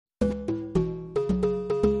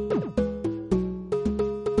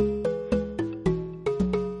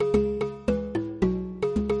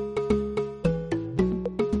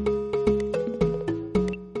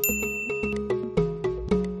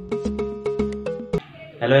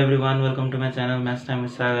Hello everyone, welcome to my channel Maths Time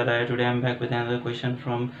with Sagar. Today I am back with another question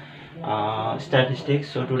from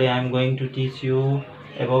statistics. So today I am going to teach you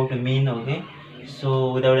about mean. Okay,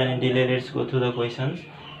 so without any delay, let's go through the questions.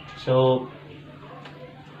 So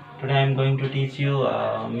today I am going to teach you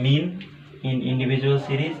mean in individual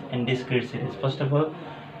series and discrete series. First of all,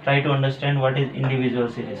 try to understand what is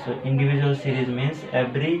individual series. So individual series means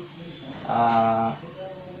uh,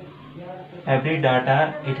 every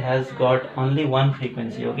data it has got only one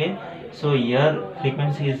frequency. Okay, so here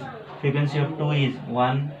frequency of 2 is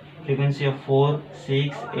 1, frequency of 4,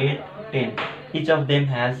 6, 8, 10, each of them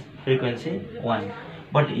has frequency 1.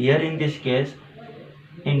 But here in this case,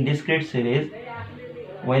 in discrete series,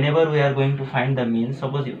 whenever we are going to find the mean,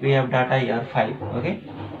 suppose we have data here 5. Okay,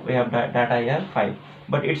 we have data here 5,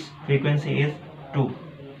 but its frequency is 2.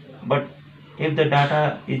 But if the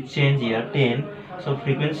data is changed here 10, so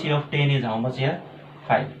frequency of 10 is how much here?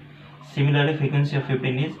 5. Similarly, frequency of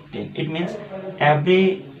 15 is 10. It means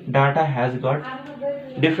every data has got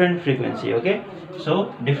different frequency. Okay,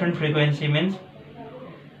 so different frequency means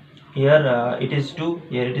here it is 2,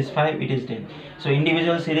 here it is 5, it is 10. So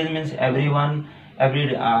individual series means every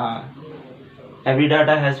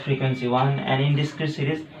data has frequency 1, and in discrete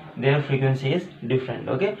series their frequency is different.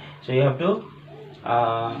 Okay, so you have to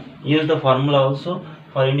use the formula also.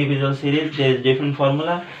 For individual series there is different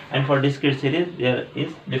formula, and for discrete series there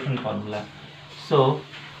is different formula. So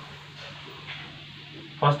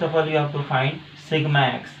first of all you have to find sigma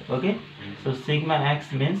x. Okay, so sigma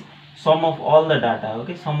x means sum of all the data.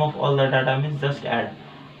 Okay, sum of all the data means just add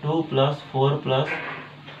 2 plus 4 plus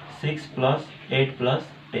 6 plus 8 plus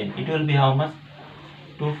 10. It will be how much?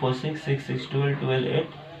 2, 4, 6, 6, 6, 12, 12, 8,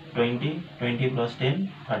 20, 20 plus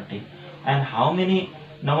 10, 30. And how many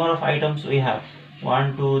number of items we have?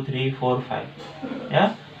 1, 2, 3, 4, 5.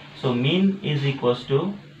 Yeah, so mean is equals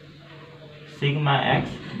to sigma x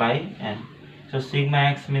by n. So sigma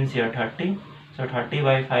x means here 30. So 30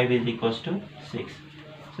 by 5 is equals to 6.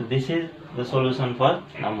 So this is the solution for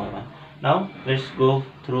number 1. Now let's go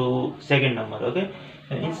through second number. Okay,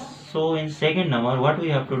 so in second number what we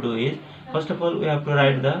have to do is, first of all we have to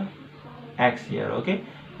write the x here. Okay,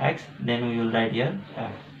 x, then we will write here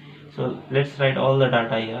f. So let's write all the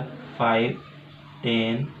data here: 5,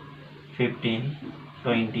 10, 15,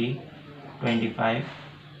 20, 25,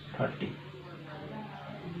 30.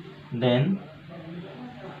 Then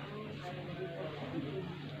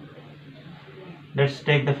let's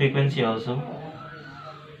take the frequency also: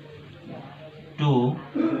 2,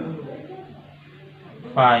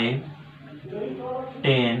 5,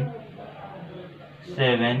 10,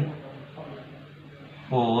 7,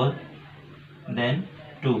 4, then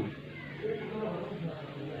 2.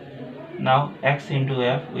 Now x into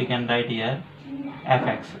f we can write here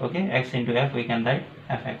fx. Okay, x into f we can write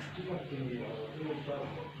fx.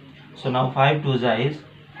 So now 5 2s is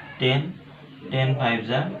 10, 10 5s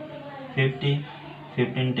are 50,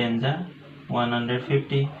 15 10s are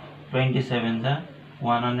 150, 27s are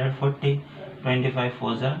 140, 25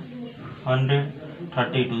 4s are 100,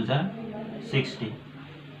 32s are 60.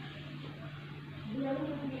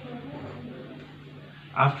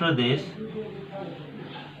 After this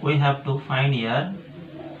we have to find here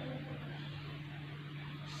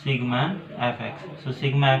sigma fx. So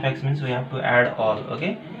sigma fx means we have to add all.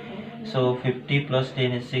 Okay, so 50 plus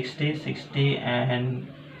 10 is 60, 60, and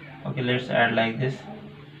okay, let's add like this: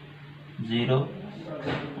 0,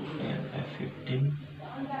 15,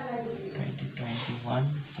 20,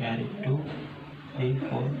 21, carry 2, 3,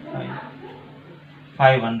 4, 5,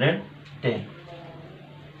 510.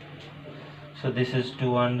 So this is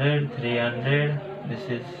 200, 300, this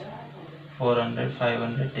is 400,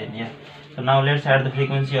 510. Yeah, so now let's add the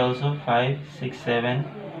frequency also: 5, 6, 7,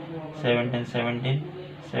 17, 17,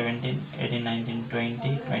 17, 18, 19,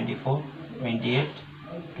 20, 24, 28,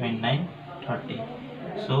 29, 30.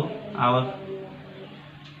 So our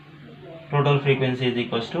total frequency is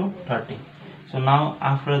equals to 30. So now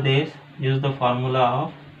after this use the formula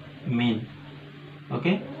of mean.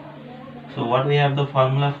 Okay, so what we have the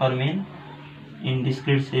formula for mean in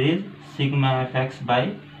discrete series: sigma fx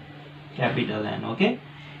by capital N. Okay,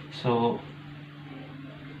 so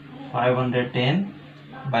 510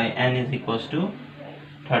 by n is equals to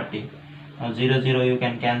 30. Now 0 0 you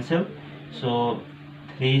can cancel, so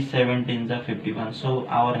 3 17s are 51. So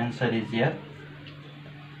our answer is here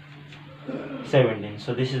 17.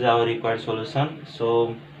 So this is our required solution.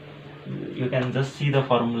 So you can just see the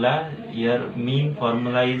formula here. Mean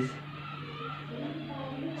formula is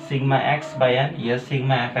sigma x by n. Here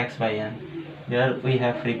sigma fx by n. Here we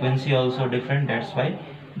have frequency also different, that's why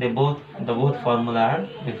the both formula are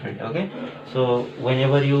different. Okay, so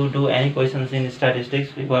whenever you do any questions in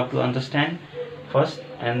statistics, you have to understand first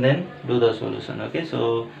and then do the solution. Okay,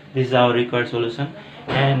 so this is our required solution.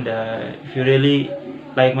 And if you really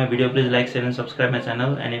like my video, please like, share and subscribe my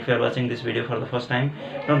channel. And if you are watching this video for the first time,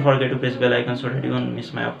 don't forget to press bell icon so that you won't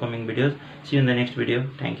miss my upcoming videos. See you in the next video.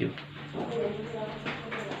 Thank you.